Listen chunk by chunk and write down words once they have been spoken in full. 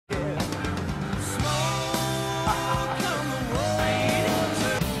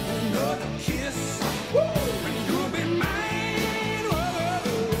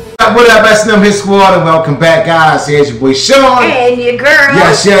What up, S&M Hit Squad, and welcome back, guys. Here's your boy Sean. And your girl.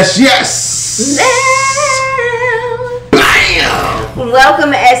 Yes, yes, yes. Bam.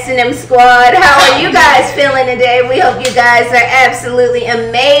 Welcome, S&M Squad. How are you guys feeling today? We hope you guys are absolutely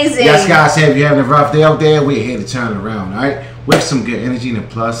amazing. Yes, guys, if you're having a rough day out there, we're here to turn it around, all right? With some good energy and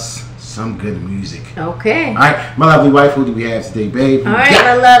plus some good music. Okay. All right, my lovely wife, who do we have today, babe? All right,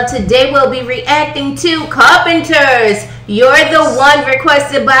 my love. Today we'll be reacting to Carpenters. You're the one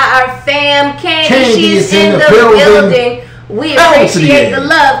requested by our fam, Candy. She's in the building. We appreciate the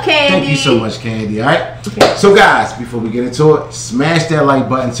love, Candy. Thank you so much, Candy. All right. Okay. So, guys, before we get into it, smash that like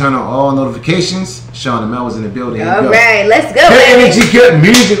button, turn on all notifications. Sean and Mel was in the building. All right, let's go. Good energy, good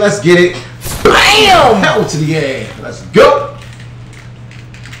music. Let's get it. Bam! Hell to the air. Let's go.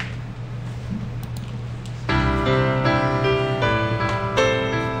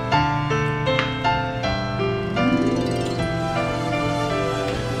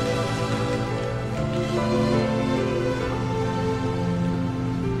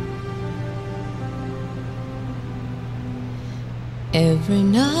 Every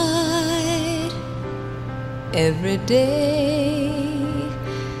night, every day,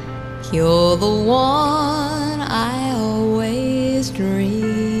 you're the one I always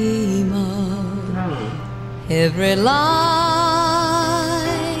dream of. Every line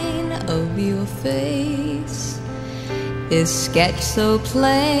of your face is sketched so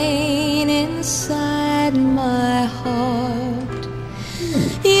plain inside my heart.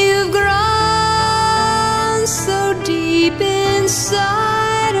 You've grown so deep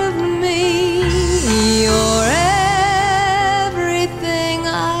inside of me. You're everything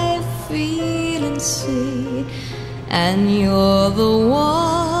I feel and see, and you're the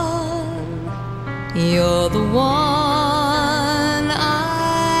one, you're the one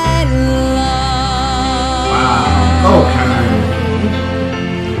I love. Wow, okay.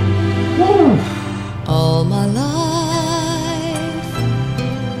 Woo. All my life,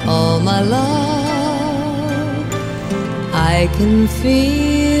 all my love, I can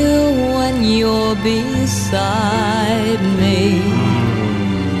feel when you're beside me.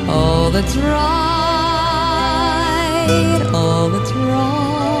 All that's right, all that's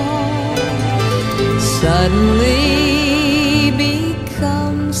wrong, suddenly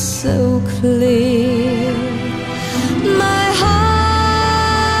becomes so clear. My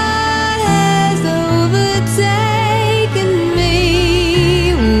heart has overtaken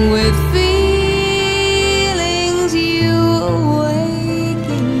me with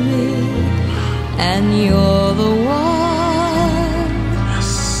and you're the one,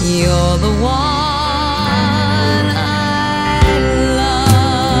 you're the one I love.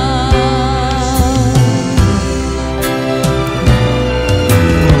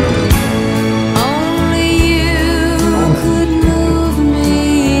 Only you could move me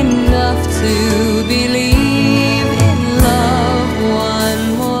enough to believe in love one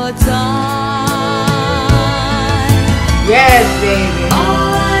more time. Yes, baby.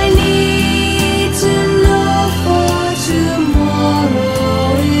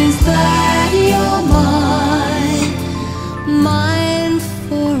 Mine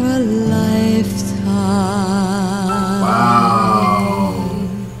for a lifetime. Wow.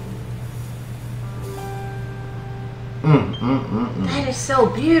 That is so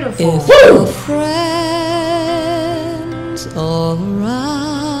beautiful. If your friends all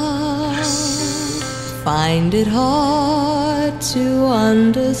around find it hard to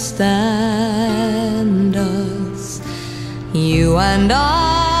understand us, you and I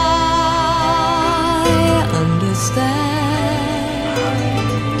understand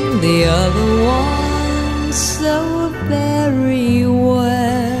the other one so very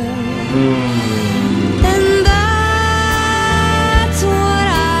well. And that's what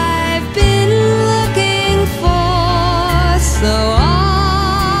I've been looking for, so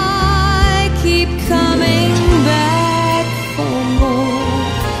I keep coming back for more,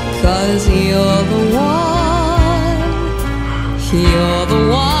 'cause you're the one, you're the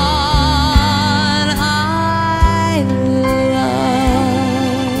one I love.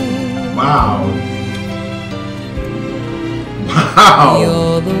 Wow. Wow.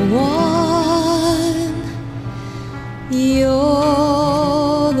 You're the one,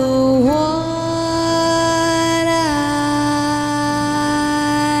 you're the one I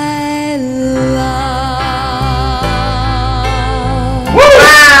love.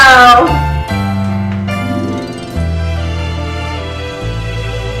 Wow.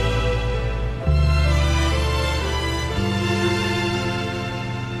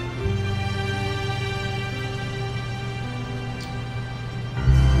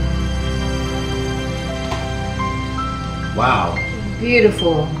 Wow.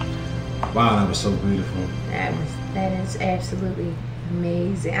 Beautiful. Wow, that was so beautiful. That is absolutely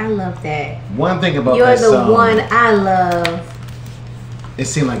amazing. I love that. One thing about You're that the song, one I love. it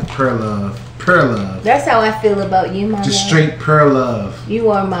seemed like pure love. Pure love. That's how I feel about you, my love. Just straight pure love. You're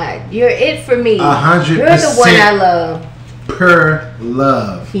it for me. 100%. You're the one I love. Pure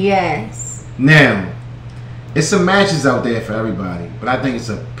love. Yes. Now, it's some matches out there for everybody, but I think it's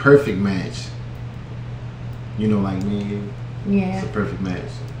a perfect match. You know, like me and you. Yeah. It's a perfect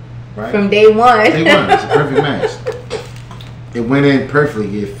match. Right? From day one. Day one. It's a perfect match. It went in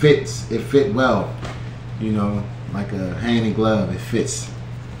perfectly. It fits. It fit well. You know, like a hand in glove. It fits.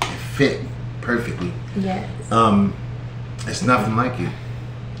 It fit perfectly. Yes. It's nothing like it.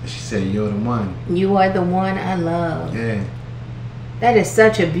 She said, "You're the one." You are the one I love. Yeah. That is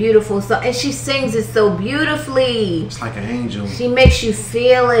such a beautiful song, and she sings it so beautifully. It's like an angel. She makes you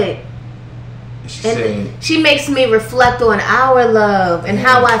feel it. She said, she makes me reflect on our love and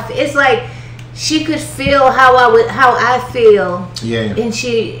how I feel. It's like she could feel how I feel. Yeah. And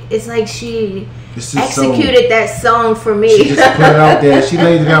it's like she executed so, that song for me. She just put it out there. She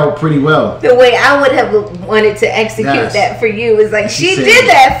laid it out pretty well. The way I would have wanted to execute that for you is like she did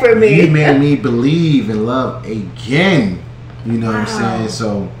that for me. You made me believe in love again. You know what I'm saying?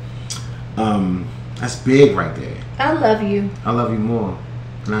 So, that's big right there. I love you. I love you more.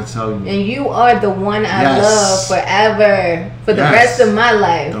 And I tell you. And you are the one I love forever. For the rest of my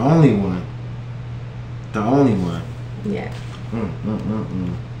life. The only one. The only one. Yeah.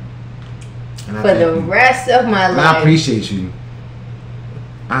 And for the rest of my life. I appreciate you.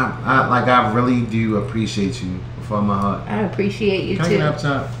 I really do appreciate you from my heart. I appreciate you too. Can I get up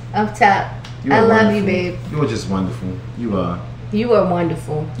top? Up top. I love you, babe. You are just wonderful. You are. You are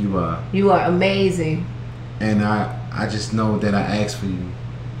wonderful. You are. You are amazing. And I just know that I asked for you.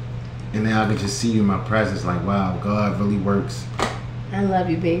 And now I can just see you in my presence like, wow, God really works. I love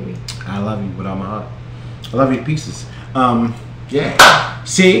you, baby. I love you with all my heart. I love you to pieces. Yeah.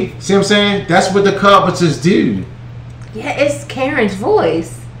 See what I'm saying? That's what the Carpenters do. Yeah, it's Karen's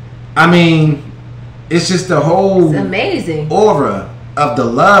voice. I mean, it's just the whole amazing aura of the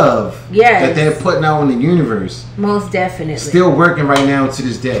love that they're putting out in the universe. Most definitely. Still working right now to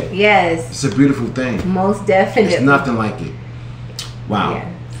this day. Yes. It's a beautiful thing. Most definitely. It's nothing like it. Wow. Yeah.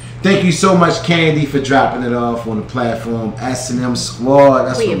 Thank you so much, Candy, for dropping it off on the platform. S&M Squad.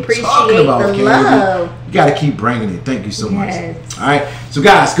 That's what I'm talking about, Candy. Love. You got to keep bringing it. Thank you so much. All right. So,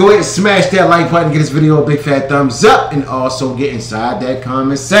 guys, go ahead and smash that like button. Get this video a big fat thumbs up. And also get inside that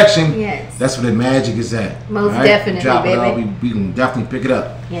comment section. Yes. That's where the magic is at. Most definitely, Drop baby. it off. We can definitely pick it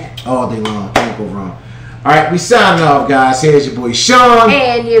up. Yeah. All day long. Can't go wrong. All right. We signing off, guys. Here's your boy, Sean.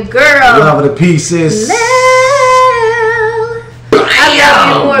 And your girl. Love of the pieces. I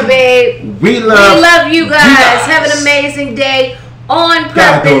love you more, babe. We love you guys. Have an amazing day on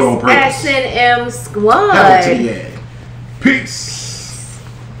purpose. S&M Squad. Peace.